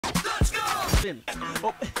Listen.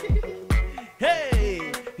 Oh.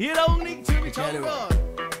 Hey, you don't need to be told God.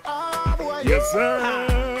 Yes, sir.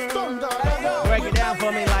 Break it down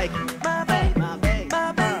for me like my babe, my babe,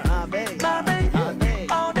 my babe, my babe, my babe, my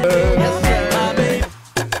babe. Yes, sir, my babe.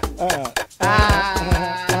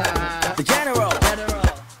 The general.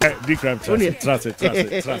 D Cryme, trust it.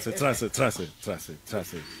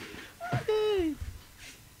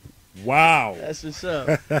 Wow. That's what's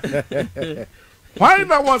up. Why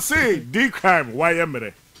not want to say D Cryme? Why am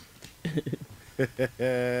I?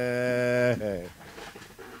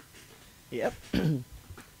 Yep.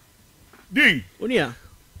 D. Unia.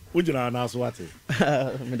 Ujina anaso wate.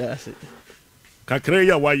 Me that's it. Kakre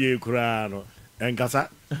ya wa ye kura no. Enkasa.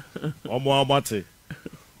 Omo amate.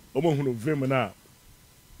 Omo hunu vim na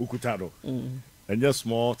ukuta do. And just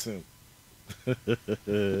small thing.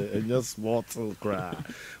 And just small thing cry.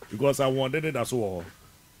 Because I wanted it as well.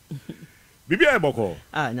 Bibi e boko.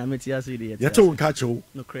 Na meti ase de. Yeto catch you.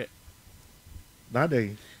 No correct. That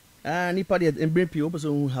day. Nipa de embrace people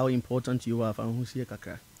so how important you are and who see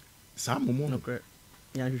kakra. Sam mo. No correct.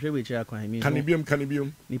 Ya hwehwe we chia kwan mi. Can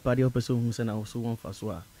ibium. Nipa de person who se na so won fa so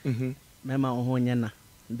a. Mema ho nya na.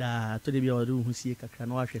 Da to de bi o do who see kakra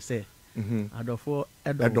na wa hwe se. Adofo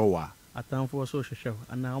Edowa. Atamfo so hwehwe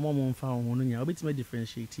ana omo mo mfa ho no nya obitima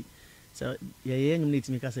differentiate. So yeah nyum let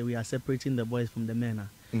me ka say we are separating the boys from the men.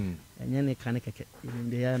 Enya ne kan keke.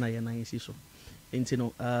 They ya na isi so. Enti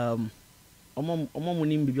no omo mo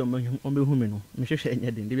nim bibi ombehu me no me hwehwe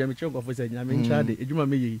enya den de bia me kire gofo se nya me ncha de edwuma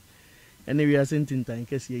me yi ene wi asentintan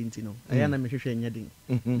kese enti no aya na me hwehwe enya den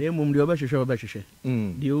de emum de obehwehwe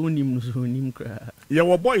de onim no so onim kra Yeah,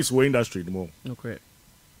 what boys were industry the more. no correct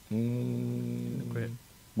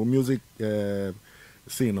But music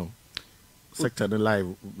scene no sector the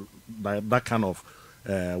live that kind of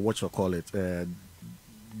what you call it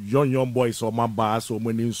young boys or my bass or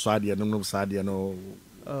many sadia no sadia no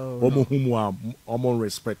omo humu omo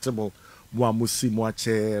respectable mo amusi mo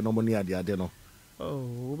ache no money ade no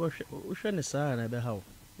we hwe ne sa na be how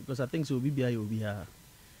because I think so obi bia you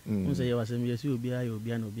say you was me say obi ayo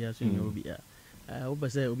obi na obi so you obi we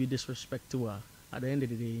say obi disrespectful at the end of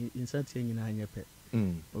the day insert nyina anyepe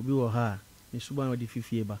obi wo ha ni suban odi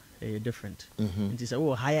fifie ba different it is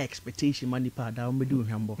a higher expectation money pa da we do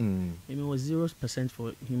hwambo it was 0%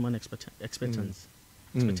 for human expectations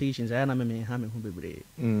I na me ha me hu bebre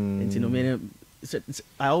enti no me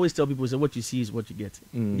I always tell people say what you see is what you get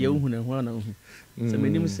the hu na hu na hu so me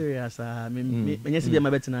nim serious me nyese bia ma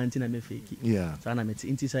betina anti na me fake so na me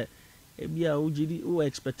enti say bia ogidi o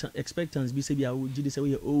expectance bi say bia ogidi say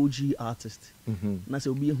we OG artist na say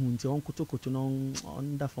obi hu nti on kotokoto no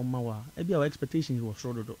under for mawa bia our expectations was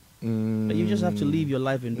short do but you just have to live your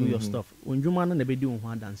life and do your stuff onjuma na be di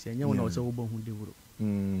hu dance anya wona say wo bo hu de wuro.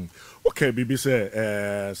 Okay, Bibi say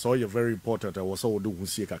so you're very important. I was all do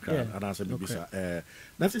see kakra and answer Bibi say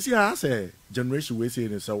na see I say generation we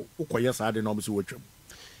say so ukoye sa de no be so watwam.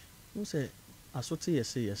 Who say asote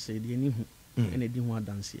yes de ni hu ene di hu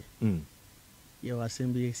dance ye wa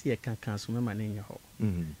assembly see kan so me mane nya ho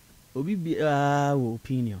obi bi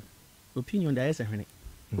opinion da yes hwene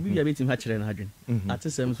obi bi abetim ha kire na adwen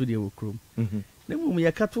atesem so de wo krom na mum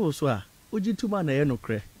ye kato so a ogituma na ye no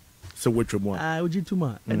kre so watwam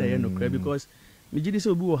ogituma na ye no kre because me gidi se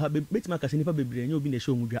obi wo ha betima kase nipa bebre nya obi na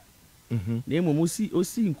show mudwa na mum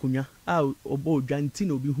osi nkunya a obo odwa nti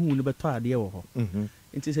na obi hu no beto ade wo ho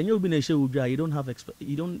nti se nya obi na show mudwa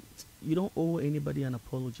you don't owe anybody an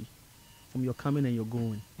apology from your coming and your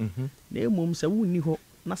going na mum se wonni ho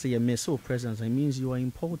na se ye miss your presence it means you are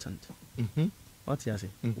important what you say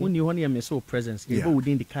wonni ho na ye miss your presence you go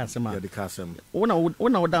within the castle the castle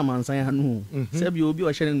wona da mansan ha no se bi obi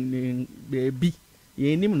o hye bi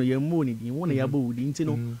ye nim no ye mo ni din wona ya bo wudi nti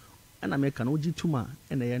no ana me ka no gituma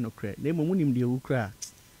na ye no kra na mum nim de wu kra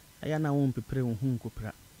aya na won pepere wo hu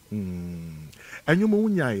nkopra anyo mo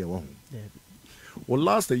nya ye wo well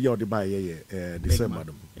last year the buy December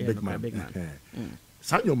big man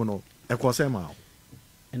sanyo mo no e ko se ma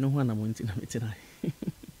eno ho na mo nti na metina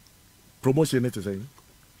promotion it is saying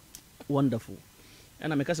wonderful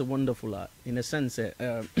and I make us wonderful in a sense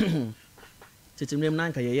titimrem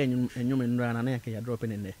nanka ye enwum nra na nanka ya drop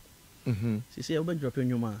in there see open drop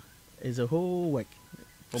enwuma is a whole work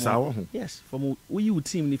yes from we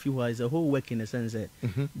team if you are is a whole work in a sense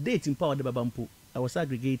date in power the babampo I was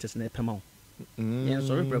aggregators na pema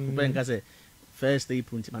sorry preoccupy say first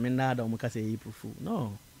April nti na me na da o mka say April fool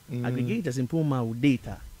no aggregators in poma with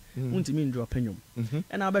data unti me drop enwum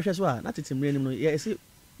and I behwe so a na titimrem no ye say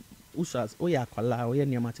usas o ya kwala o ye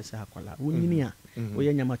nyama te se akwala wonyini a o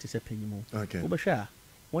ye nyama te se panyimu o behwe a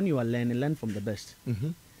when you are learn from the best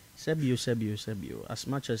sebio as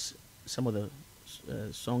much as some of the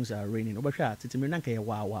songs are raining.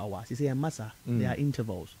 Wow. She say massa. There are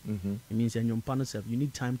intervals. It means in your panel self, you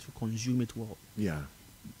need time to consume it well. Yeah.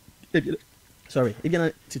 Sorry, if you're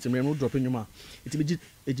not dropping your mouth,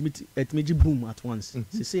 it may boom at once.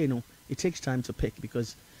 She say, it takes time to pick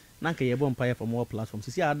because nanka you bumpire for more platforms.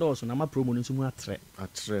 She say, I do so. Na ma promo no sumu atre.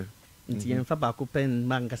 Inti yenfa baako pen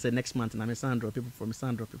banka say next month na me sandro people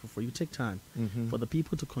for you take time for the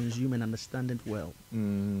people to consume and understand it well.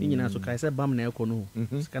 Inyina so kai say bam na ekɔ no.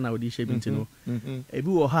 Sika na odi hye binti no. Ebi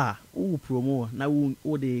wo ha, wo promo na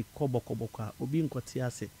wo de kɔbɔkɔbɔkɔ obi nkɔte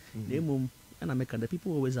ase. Na emom and I make the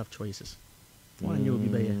people always have choices. Don't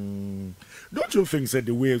you think that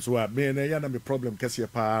the way so I mean I have a problem cause your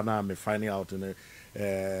pa na me finding out in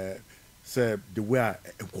say the way I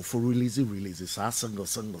go for release so single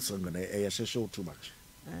and I show too much.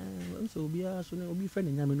 So be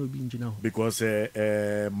friend and no be engineer. Because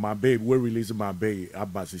my babe we release my babe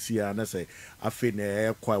Abbas is here and I say I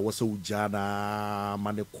feel quite was so jana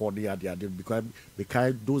money cordia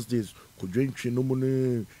because those days could drink no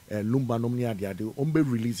money lumba no money the umbe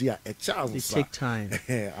release here a chance. They take time.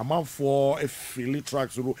 I'm out for a Philly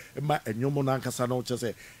tracks and your monanka no just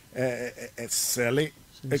sell it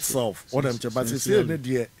itself or them but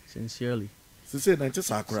sincerely.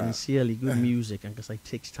 Sincerely, good music and because it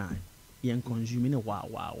takes time. Young consuming a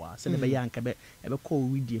wow. Send a young cabe ever call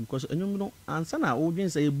with him because you know answer now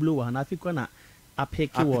audience say blow and I think when I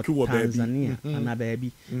pick you Tanzania and a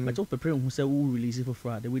baby. But all preparing who say who release it for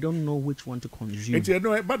Friday. We don't know which one to consume. It's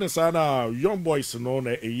but the sana young boys know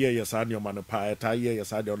a year yes I your man pie a year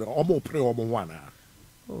yes I don't almost pray almost one.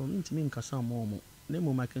 Oh, mean Kasa Momo.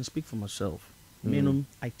 Name I can speak for myself.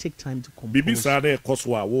 I take time to compose. Bibi Sade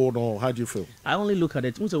Koswa, no, how do you feel? I only look at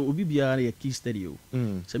it. So Ubi a key studio.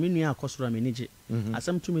 So me a Kosra manage it. As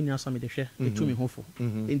some 2 minutes some the share, the 2 me hopeful.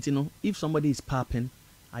 And if somebody is popping,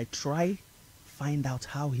 I try find out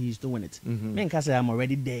how he is doing it. Me and say I'm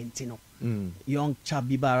already there, young chap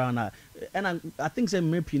be around. And I think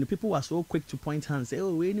maybe people are so quick to point hands, say,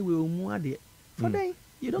 oh, anyway, more there. For them,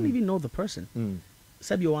 you don't even know the person.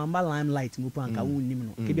 Sabi o amba limelight mupo anka wunnim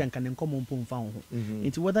no kebi anka ne nkomo mpo mfa ho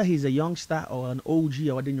into whether he's a youngster or an OG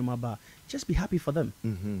or what just be happy for them.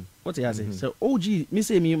 What I say so OG me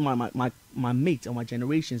say me my mate or my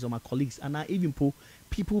generations or my colleagues and I even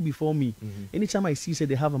people before me anytime I see say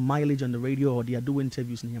they have a mileage on the radio or they are doing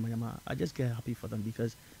interviews I just get happy for them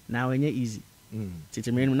because now it's easy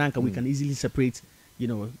we can easily separate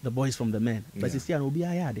the boys from the men. But it's still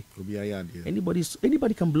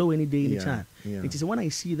anybody can blow any day, any time. It is when I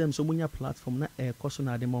see them so many platform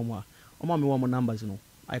numbers,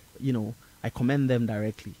 I commend them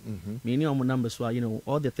directly. Many numbers so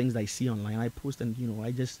all the things I see online I post and I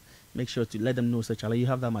just make sure to let them know such you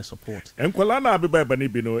have that my support. And Kolana be by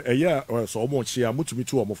Banibino a year or so much here much me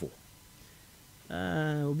 2 or more.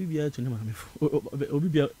 Obibia to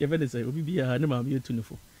Obibia even say Obibia never to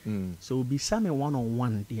so be some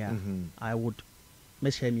one-on-one there I would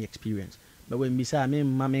share me experience but when me say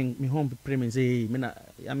me home premise say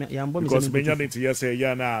because many need to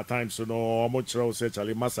say na times so no much say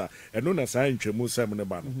Charlie Massa and no na say ntwemu sem ne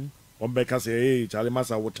ba no on be say hey Charlie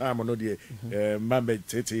Massa what time no dey mambe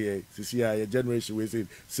tete sisi ya generation we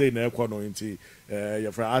say na ekwo no nti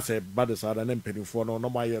your friend I say bad side na mpedifo no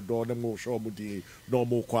my door na mo show mo di no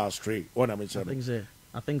mo kwa straight on am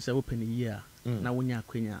I think say open a year na wonya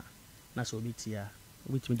akwenya na so bitia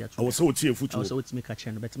which me that I was so tie futu I was so to make a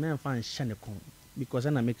channel but me fan shane kon because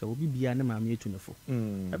na make obi bia na ma me etunefo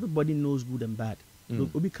everybody knows good and bad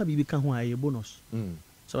obi ka bi ka ho aye bonus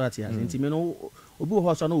so that yes nti me no obi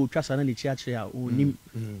ho so na o twa sa na ne chi a onim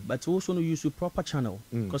but also no use a proper channel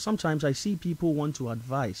because sometimes I see people want to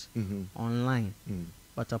advise online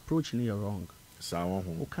but approaching you wrong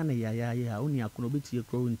o kana ya oni akono betie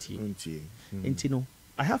kro nti no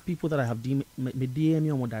I have people that I have DM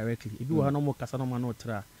me on directly. If you are no more kasano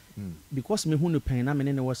manotra, because me who no pen na me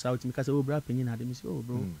ne was out because oh bra penyin na dem say oh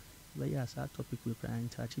bro, but yes our topic we can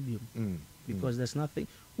touch it because there's nothing.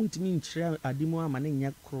 Untimi nchira adimo ama ne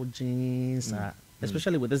nya krojins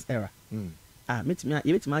especially with this era. Meet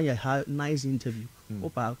me a nice interview.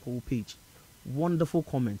 Opa ko page. Wonderful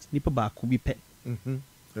comment. Nipa ba ko bi pe.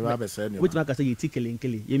 Which man can say you tickling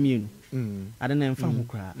you I don't know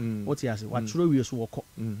what you say what true you so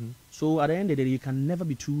so at the end of the day you can never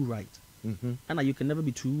be too right and you can never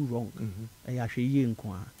be too wrong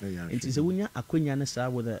it is a wunya akwenya na sa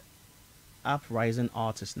with the uprising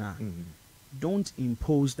artists now don't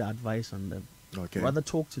impose the advice on them rather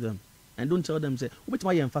talk to them and don't tell them say which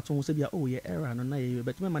my who say oh yeah error no na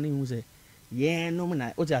but my man who say yeah no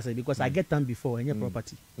man what you say because I get them before in your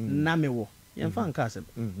property na me wo fan cast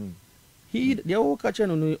He the whole catcher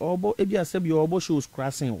no obo ebi aseb your obo shows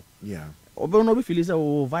crashing. Yeah. Obo no be feel say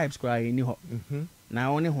oh vibes cry ni ho. Mhm.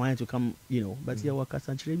 Now only want to come, but your work as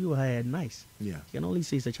you are nice. Yeah. You can only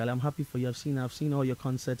say such I'm happy for you. I've seen all your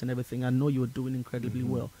concerts and everything. I know you're doing incredibly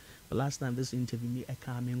well. But last time this interview me I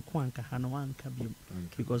come in Kwanka Hanawan Kabium.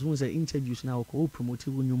 Because once the interviews now promote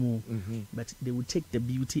you more, but they will take the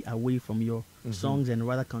beauty away from your songs and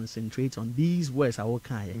rather concentrate on these words I will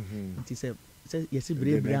kind. It is yes,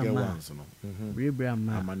 brave Brahma. Brave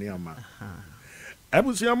Brahma.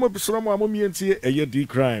 Abusiamo bisromo amomientie eye D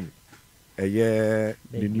Cryme. Eye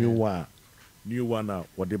the new one now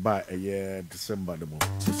what they buy December the month.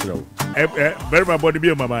 Very my body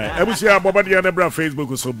be my mind. Abusia Bobadi and Ebra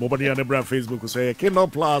Facebook so Bobadi and Ebra Facebook say Kingdom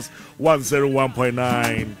Plus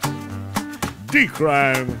 101.9 D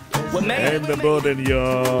Cryme in the building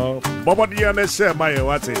yo. Bobadi and share my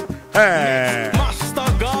what hey.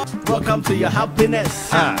 Welcome to your happiness.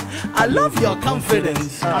 I love your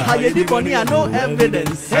confidence. How you did money, I know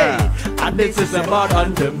evidence. Hey, and this is about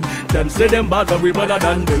on them. Them say them bad, but we better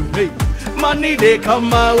than them. Hey, money they come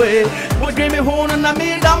my way. What give me home and I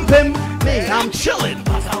made dump him. Me, I'm chilling.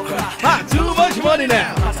 Too much money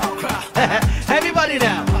now. Everybody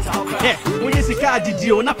now. Yeah, when you see car did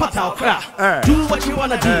you not put out crap. Do what you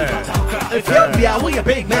wanna do. If you be a a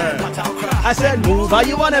big man. I said move how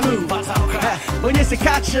you wanna move. When you see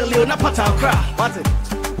car chill, you not put out crap. What's it?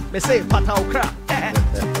 They say put out crap.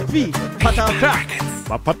 V put out crap.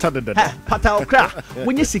 Put out crap.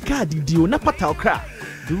 When you see car did you not put out crap.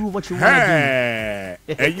 Do what you wanna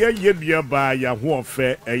do. Ye by ya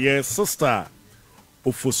warfare, a sister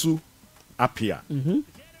Ofosu Apia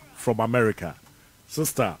from America.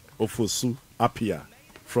 Sister Ofosu Apia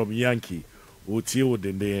from Yankee.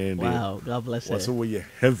 Wow, God bless you. So we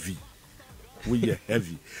heavy. We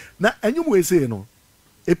heavy. Now, and you will say, no,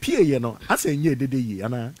 a peer, you know, I say,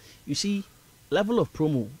 you see, level of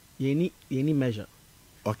promo, you need measure.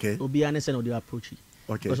 Okay. Will be honest and the approach.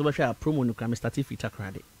 Okay. Because we share promo no crime started with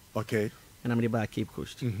Takrade. Okay. And I'm the by Cape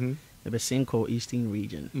Coast. Maybe same called Eastern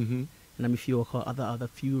region. And I'm a few other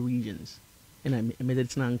few regions. And I made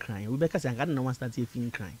it non crime. We because I got no one started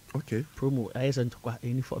in crime. Okay. Promo I isn't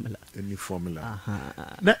any formula. Any formula.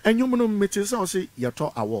 Now and you know me to say your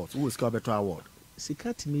top award. Who is called better award?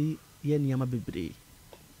 Sika to me ye niyama bebre.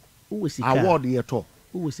 Who is Sika? Award your top.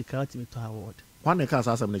 Who is Sika to me to award? One can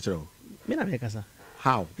say some natural. Me na me kasa.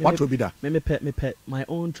 How? What will be that? Me pet my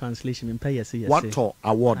own translation. Me pay yes. What to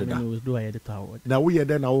award that? I do I edit award. Now we are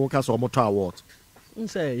then our cast or motor award.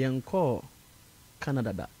 Say young call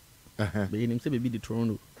Canada da. But you say baby the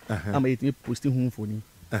Toronto. I'm a posting home for him.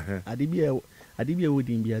 I did be a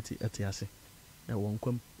wedding be at Yase. I won't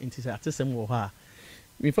come into the same or her.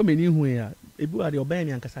 If I knew who are a boy at your band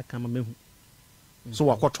and Casa come. So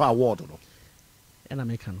I got to award. And I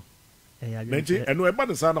make an. And no about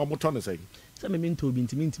the son of Motona saying. Some mean to be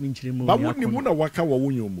intimate. But wouldn't you want to work out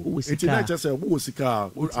when you it's not just a who was a car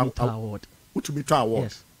award. What to be to award?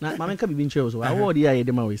 Yes. Now, my man can be chose. I award the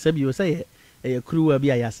idea. Said you say a crew will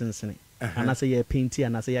be a yasin. And I say a painty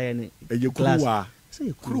and I say a glass. Say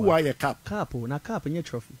a crew, a cap. Capo, na cap and your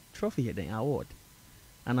trophy. Trophy then award.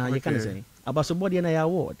 And I can say about somebody and I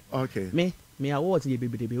award. Okay. Me awards ye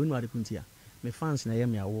baby baby when kuntia. Me fans na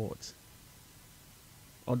me awards.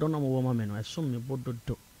 Or don't know woman I saw me bodo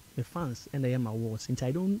me fans and I am awards. Since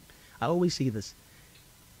I always say this.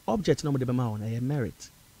 Object no de be ma I merit.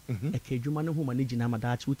 A kejuma no who manage na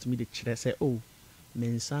madachi with me the chere say oh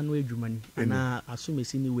mensa no adwumani ana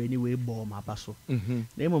asomesi ni we anyway bo ma baso na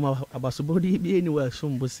emo abaso body bi anyway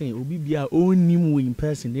asombo sen obi bia onim we in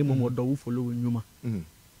person na emo do wo follow nwuma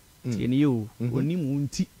tieni yo onim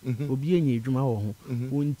unti obi anya adwuma wo ho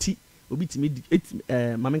unti obi timi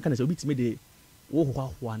mamenka na say obi timi de wo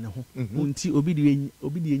hwa ne ho unti obi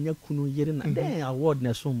de anya kunu yere na den award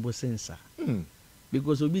na sombo sensa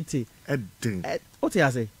because obi te what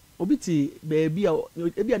you say obiti baby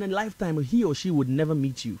ebi an lifetime he or she would never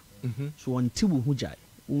meet you so until hu jai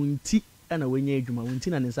unti ana wenya adwuma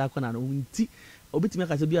unti na nsa akona na unti obiti me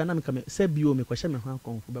ka se bia na me ka me se bio me kwahye me ho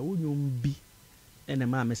akonfo ba wonyom bi ene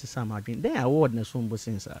ma me sesa ma adwen then award na so mbo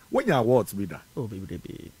sensa when your awards be that oh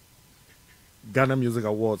baby Ghana Music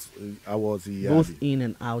Awards both in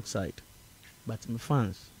and outside but my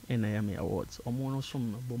fans and I am awards omo no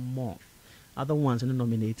some but more other ones no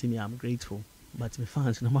nominate me I'm grateful. But my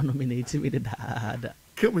fans no man nominate me the dad.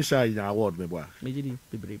 Kill me shy in your award, my boy. Me jidi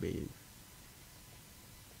baby.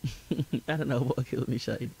 I don't know what kill me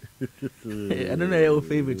shy. I don't know your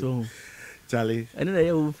favorite one. Charlie. I don't know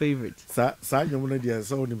your favorite. Sa you wanna do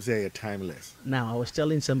so him say timeless. Now I was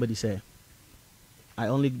telling somebody say I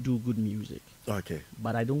only do good music. Okay.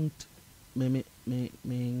 But I don't me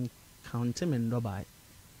count him and by.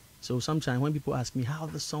 So sometimes when people ask me how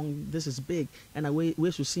the song this is big and I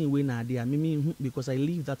where to sing when idea, because I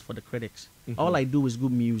leave that for the critics. All I do is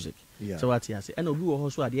good music. Yeah. So what I say, and Obi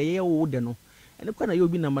also idea, yeah, old no. And the kind you'll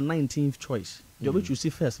be number 19th choice. You'll be you see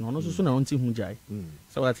first, no, no, so now Hunjai.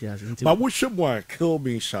 So what I say. But what should one kill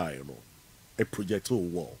me shy, you know? A project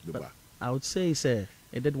wall. I would say, sir,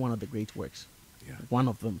 it did one of the great works. Yeah. One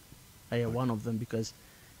of them. One of them because,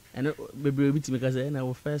 and maybe because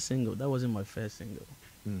our first single, that wasn't my first single.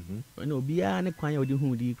 You know, be an Cryme or do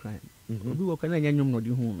who do Cryme. We work on a young no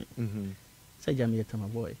do whom. Say Jamie my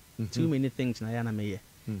boy. Too many things Nayana may.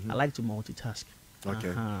 I like to multitask. Okay.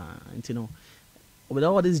 And you know, with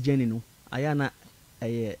all this journey, no,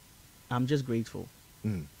 I'm just grateful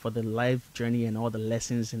for the life journey and all the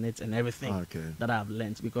lessons in it and everything that I've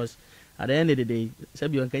learned. Because at the end of the day, I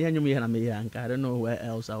don't know where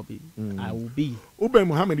else I'll be. I will be.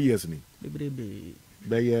 How many years?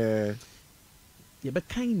 Yeah, but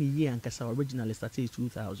kind of year and originally started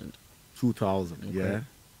 2000. 2000, okay. Yeah.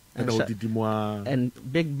 And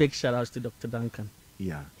big shout outs to Dr. Duncan.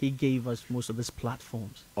 Yeah. He gave us most of these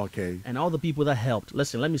platforms. Okay. And all the people that helped.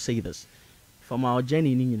 Listen, let me say this. From our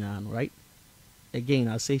journey in right? Again,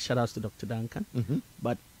 I'll say shout outs to Dr. Duncan.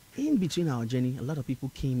 But in between our journey, a lot of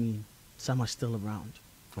people came in. Some are still around.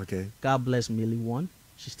 Okay. God bless Millie One.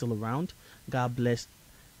 She's still around. God bless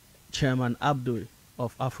Chairman Abdul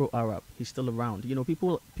of Afro Arab. He's still around. You know,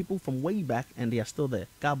 people from way back, and they are still there.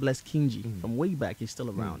 God bless Kinji from way back. He's still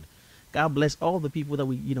around. God bless all the people that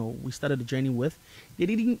we started the journey with. They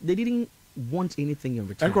didn't want anything in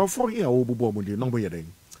return. And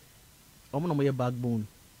backbone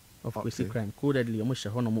of Cryme.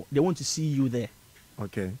 Codedly, they want to see you there.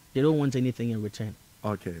 Okay. They don't want anything in return.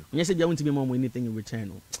 Okay. When you say they want to be more anything in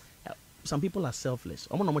return, some people are selfless.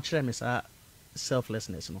 I'm not much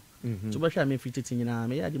selflessness, no. So what I mean for teaching na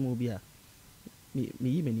me yadi mo bia me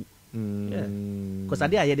yeah, because I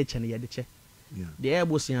dey ayede che na yede che. Yeah. The air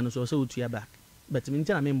bossian so utua back. But me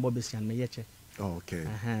ntina me mbo besian me yeche. Oh, okay.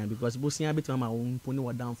 Because bossian bit ma won poni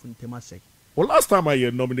wa down for tema sek. Well, last time I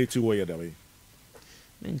nominated where you that way.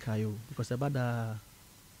 Menkayo because Eba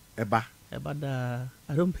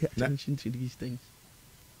I don't pay attention to these things.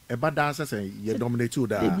 Eba dancer say you nominated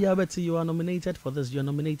that. You are nominated for this, you're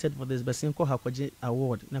nominated for this, but Senko Hakwaje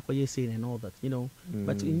award, Nakoye saying and all that, you know.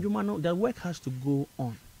 But in human, the work has to go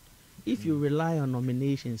on. If you rely on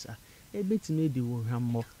nominations, a bit maybe will have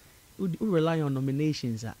more. You rely on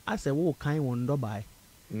nominations as a walk kind one by.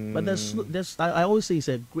 But there's I always say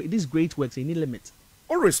these great works they need limit.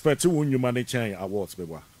 All respect to when you manage awards,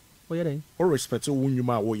 baby. Oh yeah, then. All respect to when you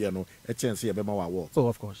no a chance here, baby, awards. Oh,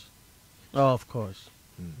 of course.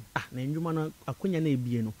 Na ndwuma akwanya na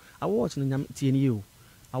ebie no awards no nyam tie you.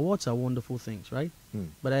 Awards are wonderful things, right?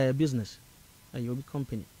 But a business and you be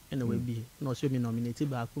company and we be no so me nominated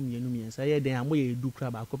ba akum yenu me say den amoye do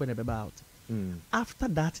crab akope na beba out. After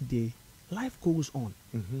that day life goes on.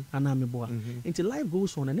 And I'm boy. Until life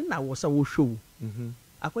goes on and then I was a show.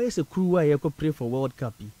 Akwai se crew where you could pray for World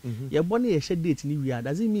Cup. Your bonny a shed date ni we are.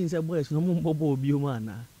 Does it mean that boys no more bobo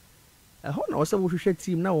man? I hope also we should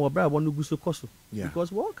team now or bra one go so cost.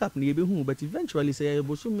 Because World Cup ni be who, but eventually say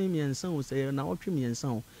boso me and son say na watch me and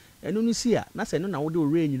son. And no see ya, na say no na wo do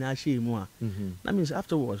rain na shame mo. That means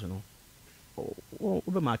afterwards,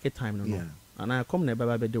 over market time no. And I come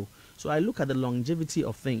never be do. So I look at the longevity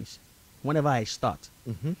of things whenever I start.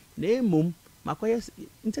 Ne mum makoye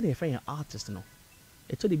into the friend artist no.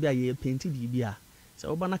 E to the be a painted bia. So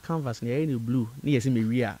oba na canvas na any blue, na yesi me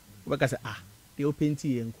wi a. Oba say the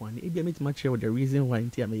painting and kwan. E be make much the reason why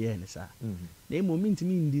ntia me here sa. Ne mum me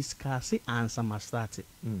in this car say answer must start it.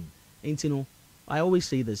 Ain't no. I always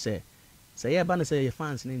say this say yeah ban say your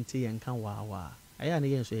fans nti and kan wa. Aya na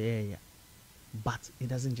yen so yeah. But it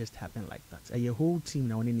doesn't just happen like that. A whole team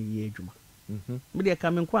na woni ni adwuma. Me dey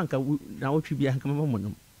come kwanka na wotwi bia kan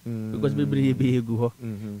mamonom. Because be go ho.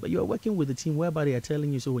 But you are working with a team whereby they are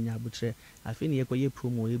telling you so when you abutre afi na yekoye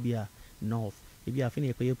promo e bia north e bia afi na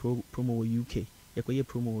yekoye promo UK yekoye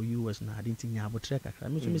promo US na adinti nya abutre kakra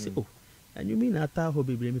me so me say and you mean ata ho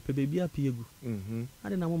bebre me pe bia piegu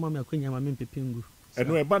ade na mama me akwanya ma me pepengu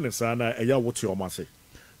eno e ba ne sa na e ya wote o ma se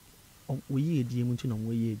we yi edie mu nti na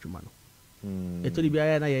wo yi adwuma no eto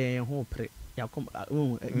bia na ye ho pre ya come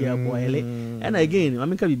ya boile and again I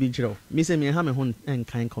mean ka bibi chiro me say me ha me ho en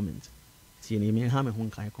kind comment tie ni me ha me ho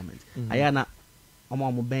kind comment aya na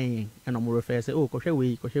omo ben and omo refer say kohwe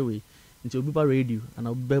we nti obi ba radio and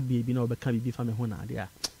obi ba bibi na obi ka bibi fa me ho na ade a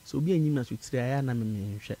so be enyim na so tire na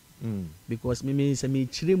me hwɛ because me say me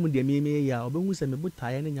chire mu de me ya obehu say me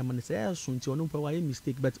botae na nyama ne say so nti ono mpa wa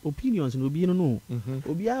mistake but opinions no obi no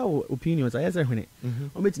obi a opinions I say hwene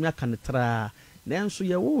o betimi aka ne tra na enso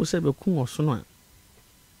ye wo say be ku oso no a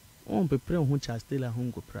on prepare ho Charles Taylor ho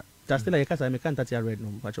ngopra Charles Taylor yekasa me kan tatia red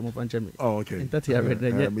no pacho mo fanche me oh okay tatia red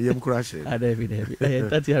na me yem crash David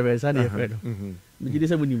tatia red sa na red me gide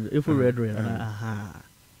say munim if red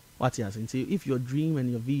what you say if your dream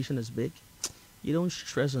and your vision is big, you don't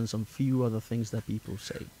stress on some few other things that people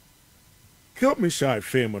say. Help me shy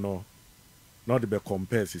fame and all. Not to be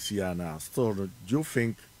compared to see now. Still, do you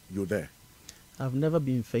think you're there? I've never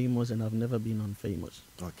been famous and I've never been unfamous.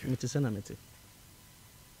 Okay.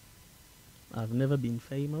 I've never been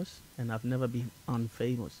famous and I've never been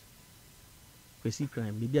unfamous. Kwesi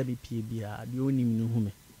Cryme, maybe I be PBA, the only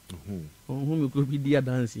me whom you could be dear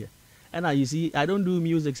dance here. And you see, I don't do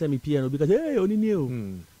music semi piano because hey, only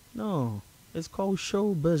new. No, it's called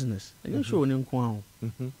show business. And you show in Kwan.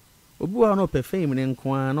 Obu are not per fame in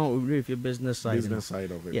Kwan, not if your business side. Business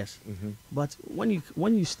side of it. Yes. But when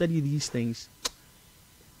you study these things,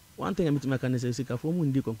 one thing I mean to make is say for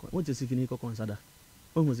mundi kon. What is sikini ko consider?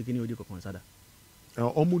 What was sikini odi ko consider?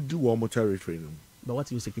 Omu do omu territory. But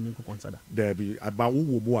what you sikini ko consider? There be about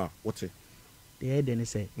wo mo what it? The then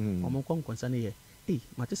say omu kon consider here. Hey,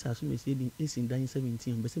 Matisa so me say bin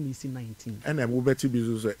 17, but say me 19. And I'm over to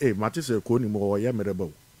be say, hey, Matisa ko ni mo ya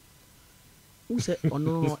merebo. Who say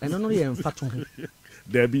no, and no ye mfato.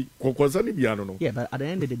 There be konkonsa bi ano no. Yeah, but at the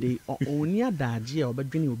end of the day, oni adaje a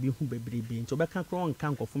obedwene obi hu bebrebe nti obeka kro nka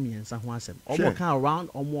nkofo miensa ho asem. Omo kan around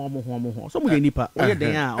omo ho. So mo nipa, oye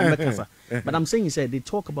den a omekasa. But I'm saying they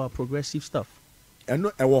talk about progressive stuff. And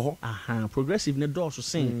no ewo ho. Progressive ne do so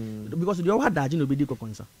sing because the other adaje no be di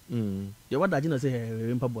kokonsa. The other adaje no say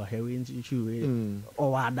mpaboa hewe nti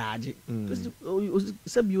or adaje. Because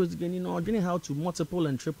Sebi was getting know how to multiple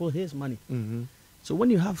and triple his money. So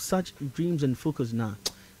when you have such dreams and focus now,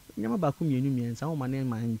 so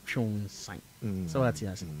that's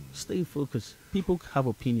yes. Stay focused. People have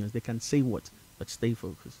opinions. They can say what, but stay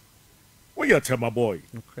focused. What you tell my boy?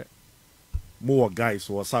 Okay. More guys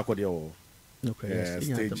who are sako there. Okay.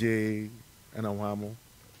 Stage and a wamo.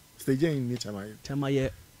 Stage in me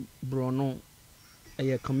Tamaye Bruno.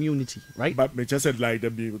 A community, right? But me just said like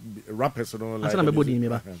the rappers and all like.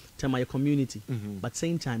 Tema your community, but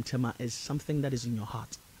same time tema is something that is in your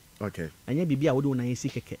heart. Okay. And yeah, bibi I would na yesi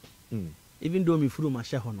keke. Even though me furu ma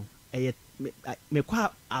share no, me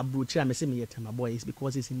kwa abroach me say me tema boy is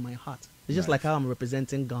because it's in my heart. It's just like how I'm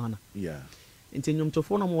representing Ghana. Yeah. Into nyom to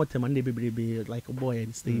phone mo tema ne bebrebe like a boy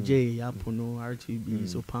and stage J, Yapono, R2B,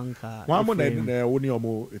 so Panka. One more night only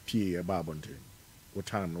omo pie e babonte. What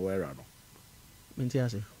time where are no?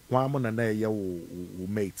 One month and there you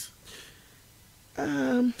mate.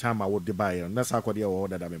 Time I would buy and that's how you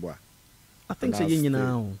order that. I think so. You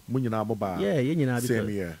know, yeah, you know, same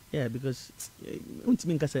year. Yeah, because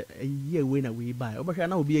a year when we buy. But I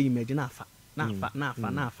now be imagine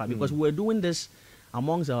nafa because we're doing this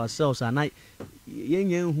amongst ourselves and I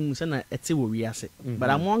who send a etiwo but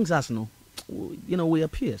amongst us no, you know, we are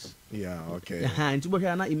peers. Yeah, okay. And to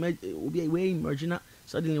I imagine we be emerging.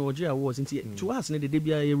 Suddenly, what you was to us, they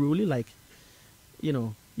be a really like, you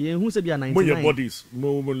know, who said be a 99. Your bodies,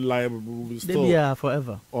 no live, they be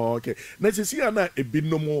forever. Oh, okay. Let's see, I'm not a bit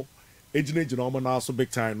no more. Age no man also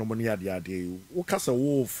big time no money at the idea. What cast a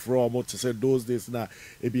wolf from what to say those days now?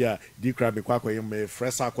 It be a deep crab me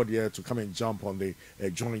fresh aqua to come and jump on the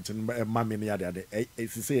joint and mammy near the other. As you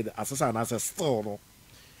said, as a store. No?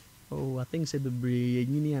 Oh, I think say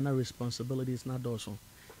be and responsibilities not also.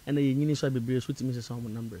 And the union shall be brave with me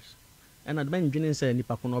some numbers. And I'd been drinking say ni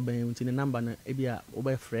pakono ben the number na ebia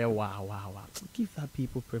obe free wow. Give that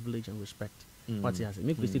people privilege and respect. What you say?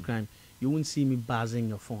 Make Cryme. You won't see me buzzing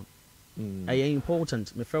your phone. I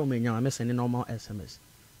important. Me friend me now I'm sending normal SMS.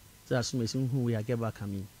 So as soon as who we are get back at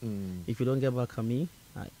me. If you don't get back at me,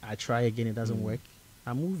 I try again, it doesn't work.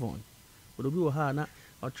 I move on. But obi wo ha na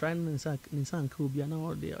or trying ninsan ka obi na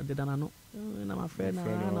or the no. Na my friend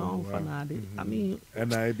no fanade. I mean,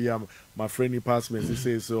 and I be my friend he passed me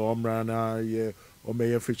say so omrana yeah o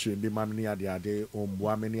me featuring the man near the ade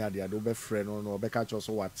omboa me near the ade be friend no be catch us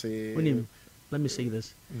what say. Let me say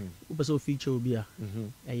this. So feature will be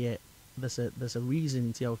yeah, there's a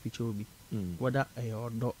reason to our feature will be whether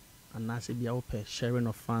or not and I say be our sharing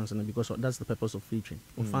of fans and because that's the purpose of featuring.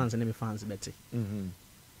 Fans and every fans better.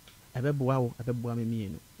 Ebeboa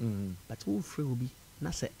me but who free will be na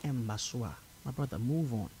say embaswa my brother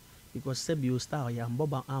move on because Sebio style ya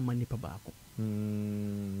mboba amani pa baako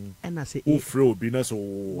and I say who free will be na so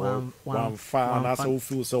one fan na so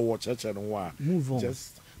feel so watch no wa move on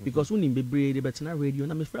just because when in be but na radio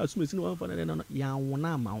na me fra so me sin one for na ya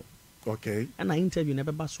wona ma. Okay. And I interview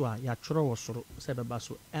never baswa ya choro osoro se be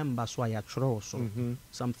baso baswa ya choro osoro.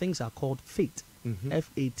 Some things are called fate.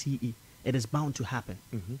 FATE. It is bound to happen.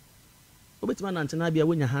 Obetima na ntena bia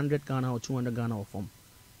wonya 100 Ghana or 200 Ghana or form.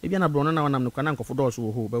 If you're not born now, I'm not going to do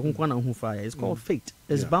so. But it's called fate.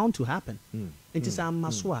 It's bound to happen. It is a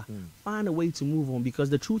maswa. Find a way to move on because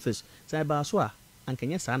the truth is, say baswa and can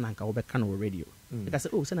yes and anka obe can radio. Because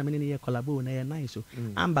oh, send a many collabo na nice so.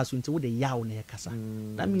 I'm basu into the yaw na kasa.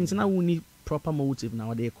 That means now we need proper motive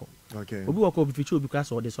now they call. Okay. Obi work up future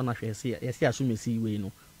because all this one I say yes assume see we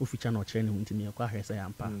no. O future no chain into me kwa say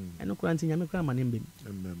ampa. And no kwanti nyame kwa manembe.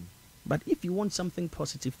 But if you want something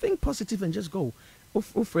positive, think positive and just go.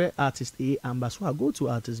 Offer artist A and Baswa, go to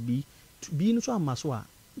artist B, to be into Maswa.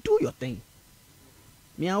 Do your thing.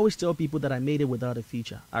 Me, I always tell people that I made it without a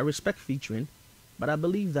feature. I respect featuring, but I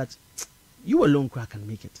believe that you alone can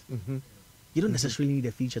make it. You don't necessarily need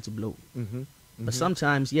a feature to blow. But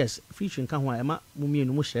sometimes, yes, featuring can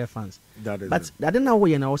no share fans. That is but it. I didn't know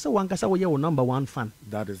where you know. So one case your number one fan.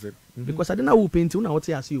 That is it. Because I didn't know who paint you now. What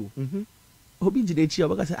say you? Obi jide chi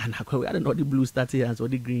obaka say anakwa I don't know the blue started and so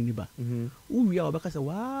the green ba. We are obaka say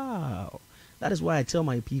wow. That is why I tell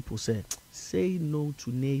my people say no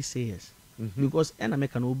to naysayers. Because and I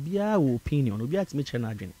make an obia opinion obia to me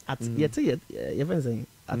channel adwen. At yet even saying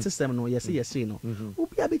at system no yes no.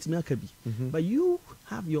 Obia bit me akabi. But you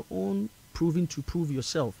have your own proving to prove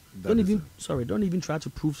yourself. Don't even try to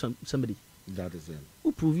prove somebody. That is it.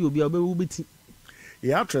 Who prove you obia obeti.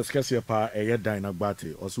 Yeah, actress Cassia Pa, Dinah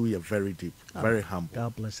Batty, also we are very deep, very humble.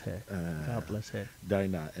 God bless her. God bless her.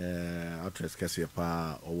 Dinah, actress Cassia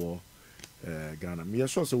Pa, or Ghana. Me,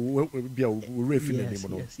 so we be a refined.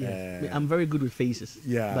 Yes. I'm very good with faces.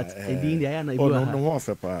 Yeah, but indeed, I know.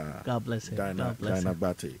 God bless her. Dinah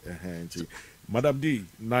Batty, Madam D,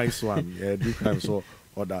 nice one. Do Cryme so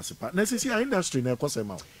or that's a part. Necessary industry, now,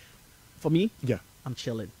 for me, yeah, I'm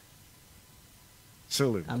chilling.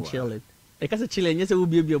 I'm chilling. Because chilling, yes, it will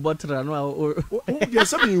be a butter or yes,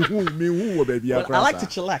 something who baby. I like to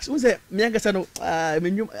chillax. Who's that?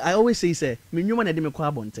 I always say, Minuman and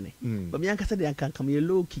Democabon, but Mianca said I can come here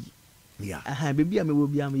low key. Yeah, baby, I will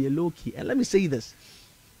be a low key. And let me say this.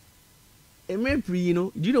 Do you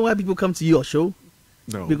know why people come to your show?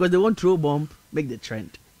 No. Because they want throw bomb, make the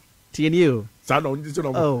trend. TNU.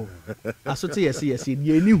 Oh, I saw yes.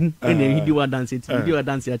 You knew, and then you do a dance. You do a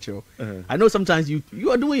dance at show. I know sometimes you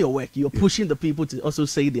are doing your work. You're pushing the people to also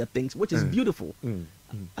say their things, which is beautiful.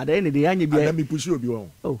 At the end of the day, let me push you.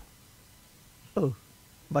 Oh,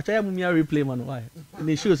 but I am replay man. Why? In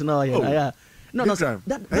the shoes now, yeah. No,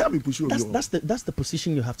 that's the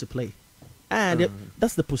position you have to play. And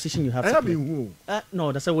that's the position you have to play.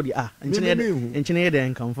 No, that's what you are. Engineer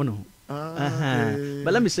and come for no.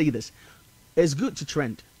 But let me say this. It's good to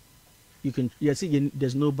trend. You can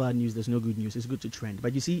there's no bad news, there's no good news. It's good to trend.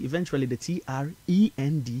 But you see, eventually the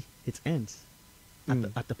TREND it ends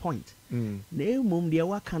at the point. Ne mum dia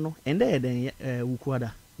wakano and then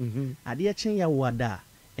ukwada. Adia chen ya wada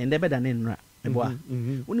and better than enra.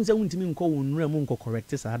 When you say untimi nko unra mu nko correct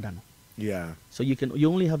this ada no. Yeah. So you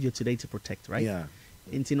only have your today to protect, right? Yeah.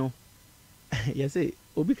 And yes,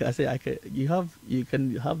 Obika say you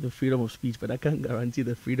can have the freedom of speech, but I can't guarantee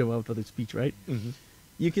the freedom after the speech, right?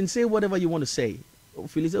 You can say whatever you want to say. To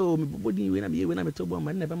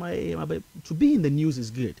be in the news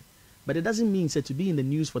is good, but it doesn't mean to be in the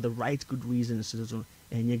news for the right good reasons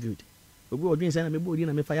and you're good. In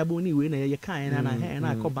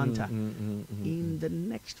the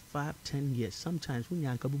next 5-10 years, sometimes when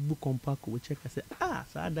you book on park, we check and say,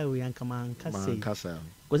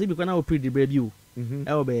 because if you can now pretty debut,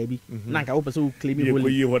 oh baby, Nanka open so claim you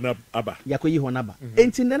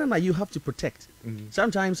have to protect.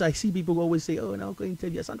 Sometimes I see people always say, oh, now go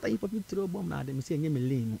interview. Sometimes people throw bomb now, they say,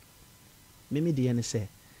 Mimi the say,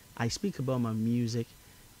 I speak about my music.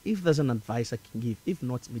 If there's an advice I can give, if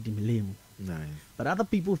not, me the lame. Nice. But other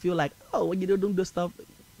people feel like, oh, when you don't do stuff,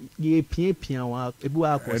 you say.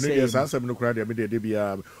 Yes, I said no cry. I mean, they be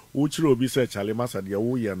Uchro be said Charlie Massa, the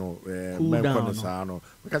no, no,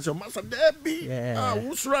 because your Massa Debbie,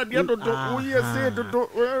 Usra, the other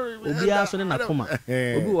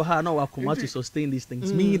to sustain these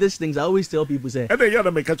things. Me, these things I always tell people say, and then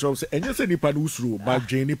you make a choice, and you say Nipan Usru by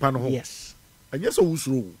Janie Pano. Yes, and yes,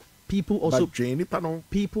 Usru. People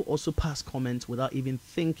also pass comments without even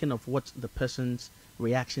thinking of what the person's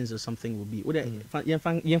reactions or something will be. Because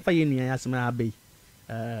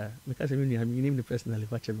you name the personally,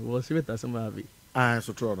 was with us.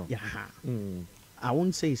 So true. Yeah. I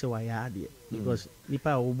won't say so I had it because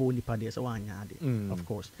nipa obo nipa there so one yard of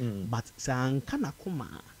course. But san kana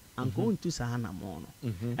kuma and going to Sahana mono.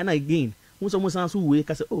 And again, once almost answer we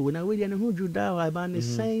say, oh, when I wait and who drew down I ban the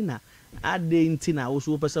saying add the intina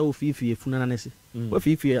also person of Fifi funanesi. What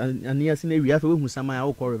Fifi and near scenario we have who some I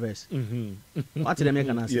call reverse. What the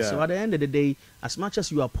American answer. So at the end of the day, as much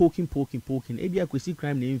as you are poking, maybe I could see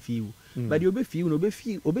crime name for you. But you'll be few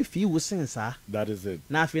will sense, that is it.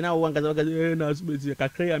 Now, if you now want to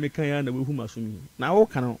cry, I make a whom assuming. Now,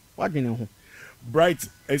 what do you know? Bright,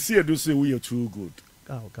 I see you do say we are too good.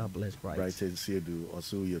 Oh, God bless Bright. Bright, I see you do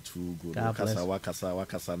also you're too good.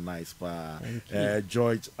 Wakasa, nice pa.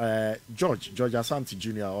 George Asante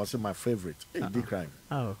Jr. also my favorite. Hey, big crime.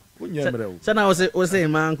 Oh. So now I was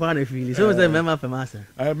saying, man, quite feeling. So was a member of master.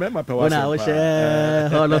 I remember when I was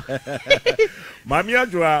Mami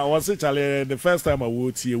Adwa was actually the first time I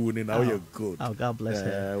would see you now you're good. Oh, God bless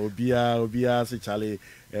her. Obia Charlie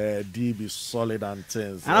DB solid and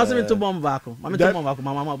tense. And I was to bomb back. Mama to bomb back,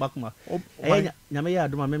 Mama back.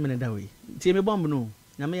 Yamaya do my memory that way. See me bomb no.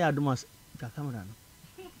 Yamaya do my camera.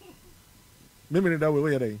 Memory that way,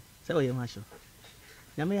 where are they? So you marshal.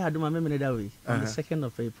 Yamaya do my memory that way on the 2nd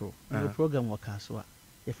of April. The program was Kaswa.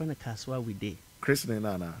 You find a Kaswa we day. Christine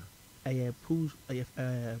Nana. A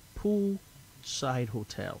poolside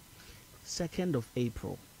hotel. 2nd of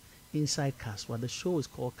April. Inside Kaswa. The show is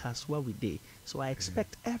called Kaswa We Day. So I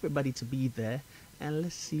expect everybody to be there and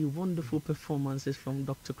let's see wonderful performances from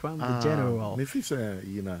Dr. Cryme, the General. Me feel say,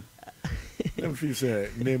 you know, me feel say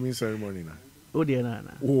naming ceremony na. Oh dear,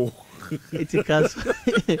 Nana. Oh. It's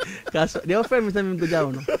Kaswa. They offer me something good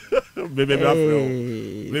down. Baby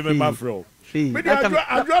Mafro. Me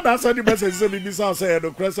I draw that send the message say me say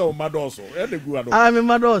the crest of Madoso. I'm in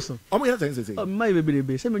Madoso. Omo ya say. Oh my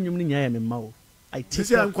baby, say me nyum nya me ma wo. I take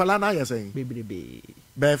this Nkwala na you saying. Baby.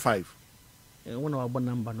 Bear 5. One of our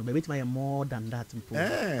number no baby my more than that.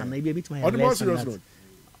 And maybe a bit my on the more serious note.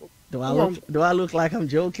 Do I look like I'm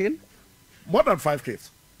joking? More than 5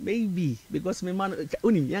 kids. Maybe because my man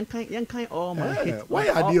unim yan kind all my hits. Why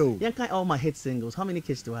are you? Yan kind all my hit singles. How many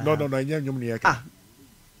kids do I have? No.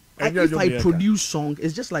 If I produce song,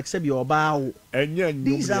 it's just like Sebi Obao.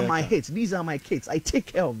 These are my hits. These are my kids. I take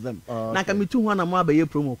care of them. Now can be 200 more by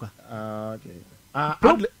promo. Okay.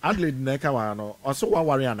 Adley neka wano. Also wa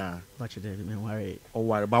worry ana. But you did me worry. O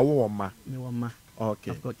worry ba wo ma. Me wo ma.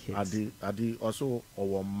 Okay. I've got kids. Adi also o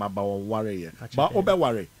wo ma ba wo worry. Ba obe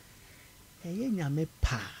worry. Eye nyame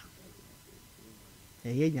pa.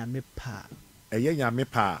 Eye nyame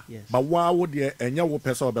pa. Yes. But wa wo de enya wo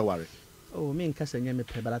pese obe worry. Oh, me and Kasa nyame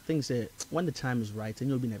pa, but I think say when the time is right and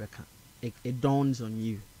you'll be never come. It dawns on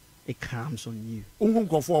you. It comes on you. Unhu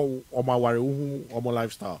konfo o ma worry, unhu o mo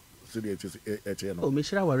lifestyle. Oh, make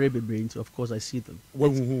sure I worry brain too. Of course, I see them.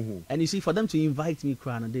 And you see, for them to invite me,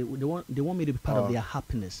 Cryme, they want me to be part of their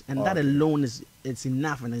happiness, and that alone it's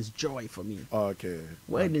enough and it's joy for me. Okay.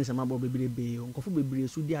 Weddings, I'm about baby,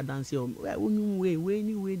 so they are dancing.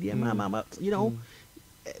 You know,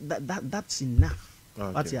 that's enough.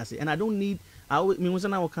 That's what I say. And I don't need. I mean,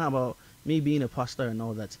 when I will come about me being a pastor and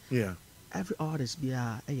all that. Yeah. Every artist be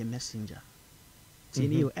a messenger.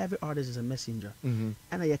 Every artist is a messenger. And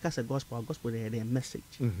I cast a gospel they a message.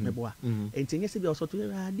 And yes, be also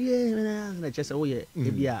to just say, oh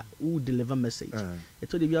yeah, who deliver message. It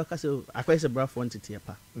told you I face a braff quantity.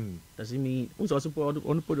 Does it mean also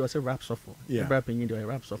put us a rap software? A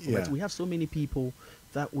rap software. But we have so many people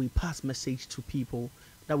that we pass message to people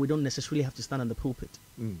that we don't necessarily have to stand on the pulpit.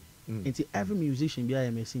 Into every musician be a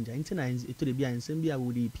messenger. It to be a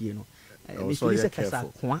would piano. So you're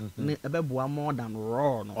careful. More than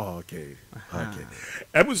raw. Okay.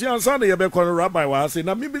 Ebusian Sunday you be call rabbi was say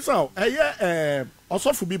na me be so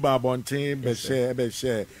also for be babontin be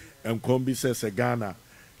share and kombi say Ghana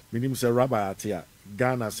minim say rabbi atia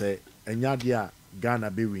Ghana say enya dia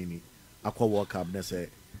Ghana be wini akwa World Cup na say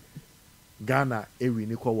Ghana e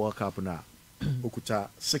wini kwa World Cup na okuta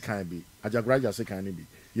sekan bi ajagraja sekan ni bi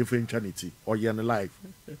ye frenchity or ye life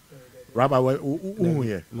rabbi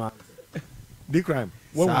here the Cryme.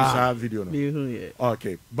 What we saw video no.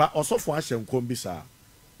 Okay, but also for us and Kombisa.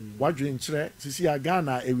 What you interest? See a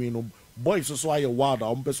Ghana no boys so I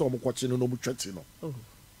wild. Person watching no chatting no. Oh,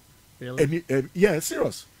 really? Yeah,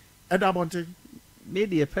 serious. And I want to.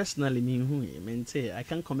 Maybe personally me say I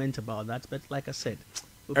can't comment about that, but like I said,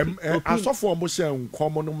 I saw for almost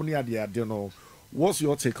common money at the you know. What's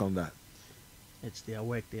your take on that? It's their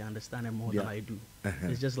work. They understand it more than I do.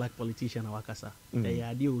 It's just like politician Wakasa. They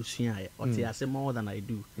are or say more than I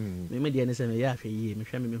do. Me the NSM ya fe ye, me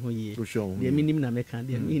hwɛ me ho ye. The minim na me kan,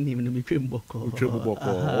 the minim no me twem boko.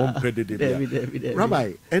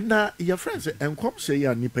 Rabbi, and your friends and come say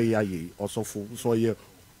ya nipa ya ye osofo so ye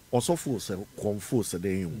osofo se konfo se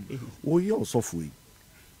den. O ye osofo yi.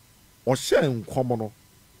 O hye nkomo no.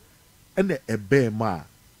 Ene ebe ma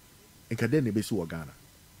nkade ne besi wo Ghana.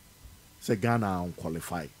 Say Ghana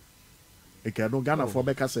unqualified. Okay, no Ghana for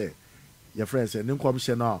Becca say your friends say Ninkom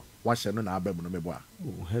Shena, wash no abem no meboa.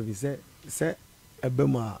 Oh, heavy say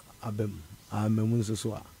abema abem.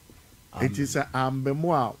 Amemunsoa. It is a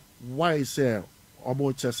ambemoa. Why say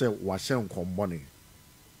omo say washen komboni?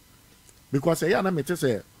 Because I na me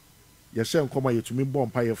say your shen koma you to me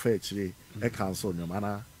bomb pie fair chile a council no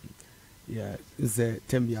mana. Yeah, say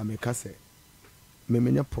Tembia make say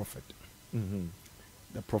me prophet.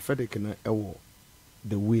 The prophetic na ewo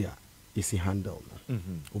the way is handled.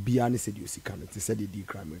 Obiani said you see can it said the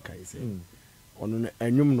Cryme can say on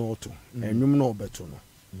enum no to enum no beto no.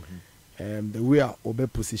 The way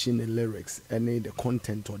obe position the lyrics any the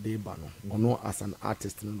content or the bano or no as an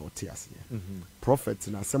artist no tears prophet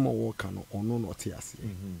na some work no or no tears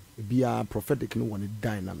be a prophetic no one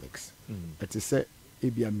dynamics. It is say e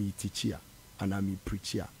be a me teacher and a me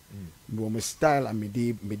preacher. My style and me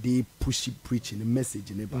dey pushy preaching the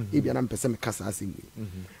message neighbor. If you am person me kasa asing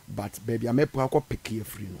but baby I me po pick you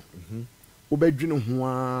free no. Obedri no ho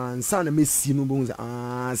ansa na me si no bo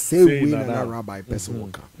say we na rabbi person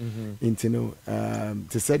worker. Into no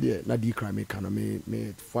to said na di Cryme kana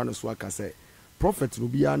me for no so aka say prophet no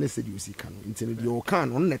bia na said you see kana into no di o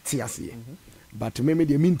kan on na te ase but me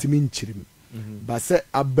dey mintimi nchiri me. But say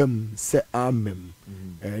abem say amem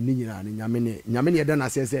ni nyina ni nyame ne na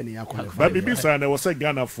say say ne yakwa. But bibi say na was say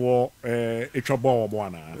Ghana for etwobon omo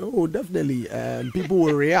ana. Oh definitely people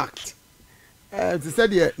will react. To say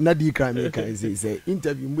the na di Cryme can say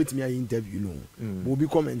interview with me interview no. Mo be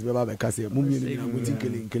comment be ba say mo mi ni na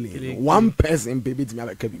killing. One person be me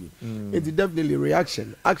ba kabi. It's definitely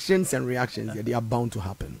reaction. Actions and reactions they are bound to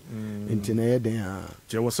happen. Into na den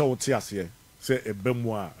je was so tiase. Say a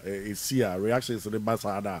bemwa a reactions to the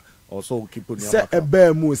basada also keep on say a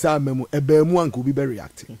bemu say amemu a bemu and could be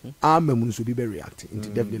reacting. Amemu should be reacting.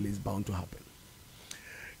 It definitely is bound to happen.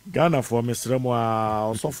 Ghana for Mr. Moa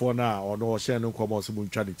also for now or no share no come also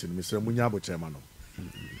charity Mr. Munyabo chairman.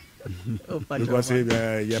 Because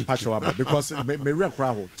because me real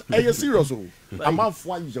crowd. Are you serious? I'm out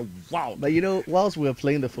for you. Wow. But you know, whilst we were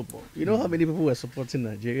playing the football, you know how many people were supporting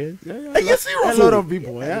Nigeria? Are you serious? A lot of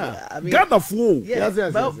people, yeah. I mean, Ghana fool. Yes.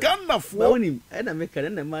 Ghana fool. And America,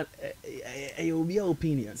 and the man, will be your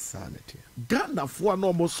opinion. Sanity. Ghana fool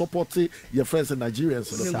no more supporting your friends in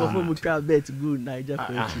Nigerians. Good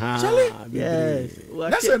Nigeria. Yes.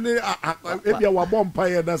 That's a our bomb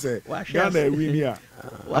pie. That's a Ghana win here.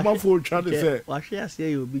 I'm a fool trying to say. What she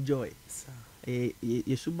say will be joy.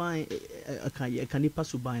 You subai a canipa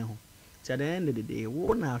subai home. At the end of the day,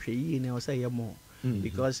 what now she never say more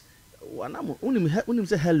because one only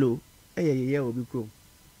say hello, will be cool.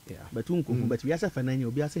 Yeah, but but we are saying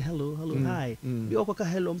you'll be say hello, hi. We all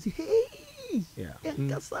hello, say hey, yeah.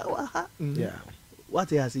 What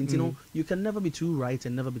has you know, you can never be too right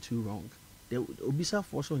and never be too wrong. There will be some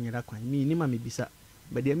force on your coin. Me, Nima may be sa,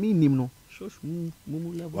 but they mean him no. A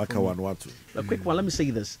quick one. Let me say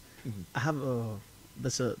this. I have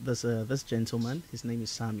this gentleman. His name is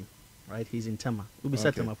Sami, right? He's in Tema. We'll be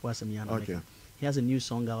set Tema for some okay. He has a new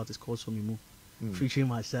song out. It's called Somimu, featuring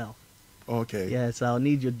myself. Okay. Yeah, so I'll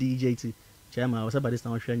need your DJ to Chema. I was about this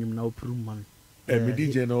now sharing him now prove man. Me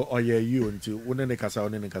DJ no you into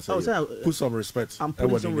put some respect. I'm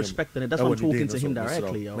putting some respect in it. That's why I'm talking to him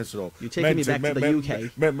directly. You're taking me back to the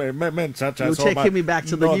UK. You're taking me back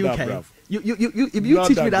to the UK. If you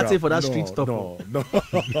teach me that thing for that street stuff. No,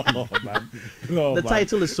 the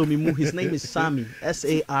title is Somimu. His name is Sami,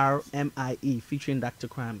 Sarmie, featuring Dr.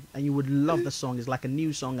 Cryme, and you would love the song. It's like a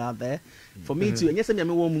new song out there for me to. And yes, I'm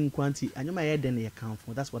a woman quantity. And you my head then account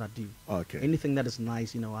for. That's what I do. Okay. Anything that is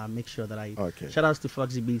nice, you know, I make sure that I. Okay. Shout outs to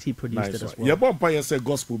Foxy Beats. He produced it as well. Your bomb pie say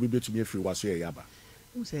gospel be to me free was here yaba.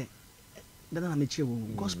 Who say? Then I'm a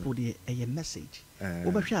gospel a message.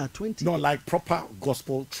 Over 20. No, like proper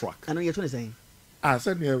gospel track. I know you're trying to say. I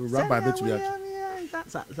said me rabbi bet to be.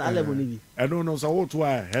 That's level maybe. I don't know so what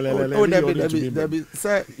why. Oh, there be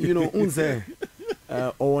say you know unse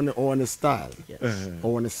on a style. Yes.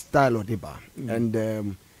 On a style of the bar. And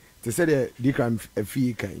they say the Cryme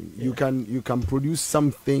fee kind. You can produce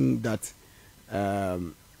something that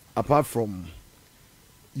apart from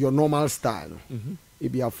your normal style.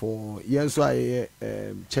 Ebia for so I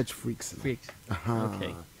church freaks.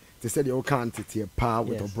 Okay. They said you can't a power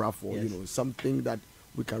with a bra for something that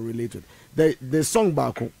we can relate to. The song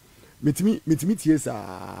back meet yes it's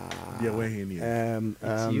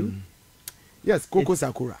you? Yes, Coco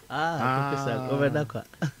Sakura. Coco Sakura.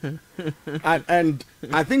 and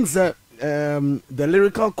I think that the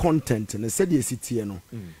lyrical content and the said yes it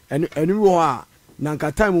and you are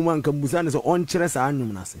nanka time man can busan so on chere sa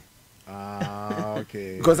anwum na se.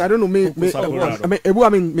 Okay. Because I don't know me ebu I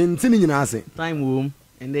mean tini nyina ase. Time womb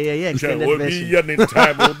and they extended version.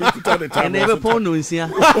 And they have a porn no nsia.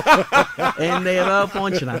 And they have a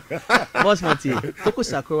punchna. Boss Mati, Coco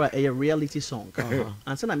Sakura a reality song.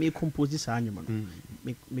 And so na me compose this anwum no.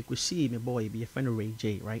 Me could see me boy be a friend of Ray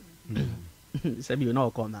J, right? Said you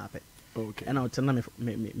know call na pe. Okay. And I'll tell me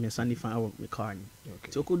Sunday fan out my car.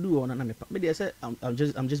 Okay. So could do on and maybe I said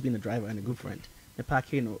I'm just being a driver and a good friend. The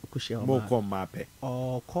parking or kushia mo ko mape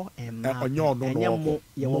or call and map your money or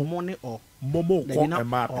momo ko and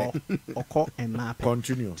mape or call and map.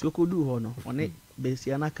 Continue. So could do on it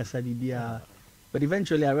basiana kasadi bia. But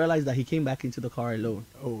eventually I realized that he came back into the car alone.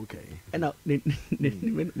 Oh, okay. And now he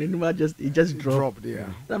just dropped. Yeah.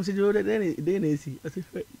 I'm saying then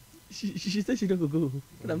she said she don't go.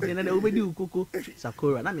 But I'm saying that nobody do Coco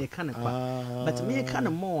Sakura. And I mean kind of but me kind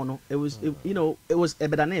of more no. It was it was a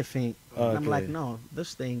better thing. And I'm like, no,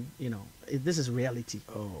 this thing, this is reality.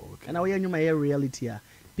 Oh, okay. And now you my reality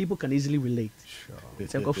people can easily relate. Sure.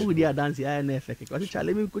 So go for the dance I effect. Because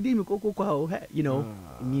challenge me could me Coco it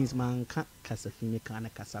means man can't kasafimi kana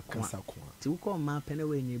kasakwa. To call my pen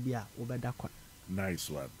away in bia obedakwa. Nice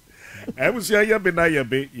one. I was here be na ye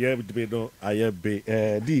be no I be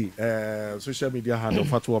social media handle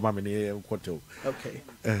fatwa mamini kwoto. Okay.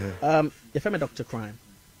 If I'm a Dr. Cryme,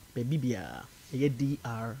 baby bia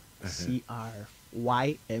DRCRYME.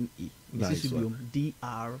 This is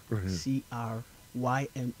DRCRYME.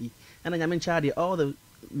 And I'm in charge of all the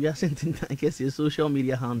recent I guess your social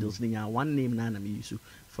media handles. One name na me use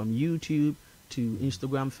from YouTube to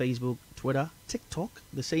Instagram, Facebook, Twitter, TikTok,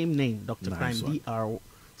 the same name, Dr. Cryme,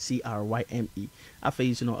 DRCRYME. I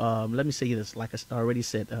face, let me say this, like I already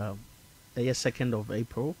said, the 2nd of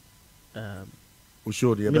April.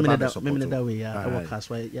 Sure, this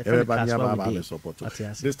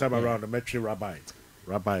time around, the Metri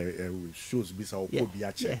Rabbi shows me so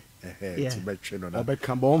Kobiache.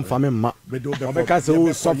 Become famine, because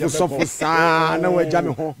so sana we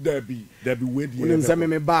jam home. There be with you in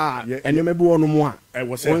some bar, and you may be one more. I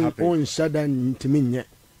was on shadden to me.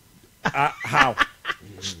 How?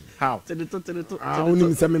 How? I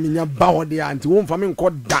only some in bow the anti one famine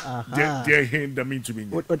called that. They hinder me to me.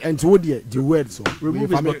 And to the word so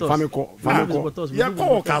remove his yeah,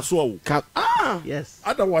 call Castle. Yes.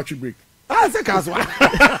 I don't watch you break. I say Castle.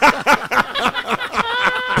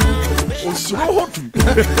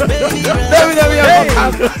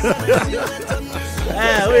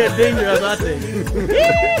 We're dangerous, I think.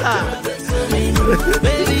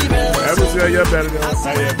 I was here, you're better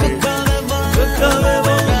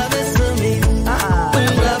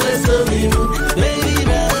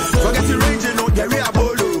forget the region, no, Gary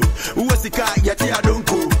Abolo. Who was the car, yet I don't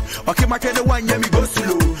go. Okay, my kind of one, yeah, me go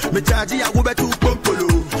slow. Me charge, I go back to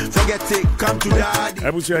Pompolo. Forget it, come to daddy. I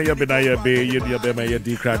was here, you're better, you're better, you're better, you're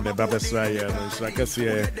decrying the Babasaya. It's like I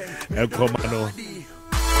say, El Comano.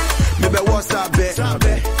 Maybe what's up,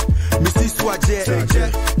 Missy Swaje.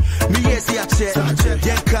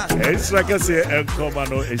 It's like I say, El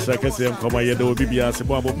Comano, it's like I say, El Comano, you know, BBS,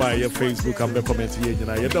 Bobo by your Facebook, and the comment here, you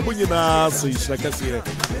know, it's like I say, El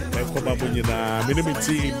Comano, minimum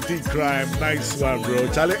team, deep crime, nice one, bro.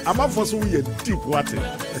 Charlie, I'm up for some deep water.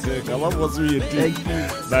 I'm up for some deep,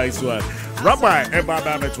 nice one. Rabbi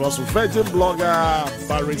Ebada Metwasu, Virgin blogger,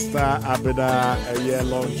 barrister, Abeda,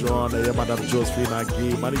 Long John, Madam Josephine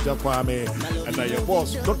Agi, Manager Kwame, and your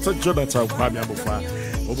boss, Dr. Jonathan Kwame Abufa.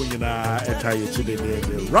 Obunina Etaye Chide.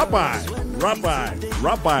 Rabbi,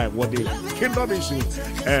 what the kingdom issue?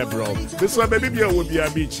 Bro. This one, baby, will be a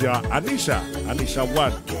beach here. Anisha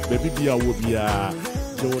 1, baby, will be a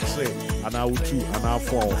George say, and I will 2, and I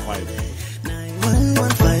 4 or 5.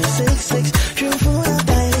 9115666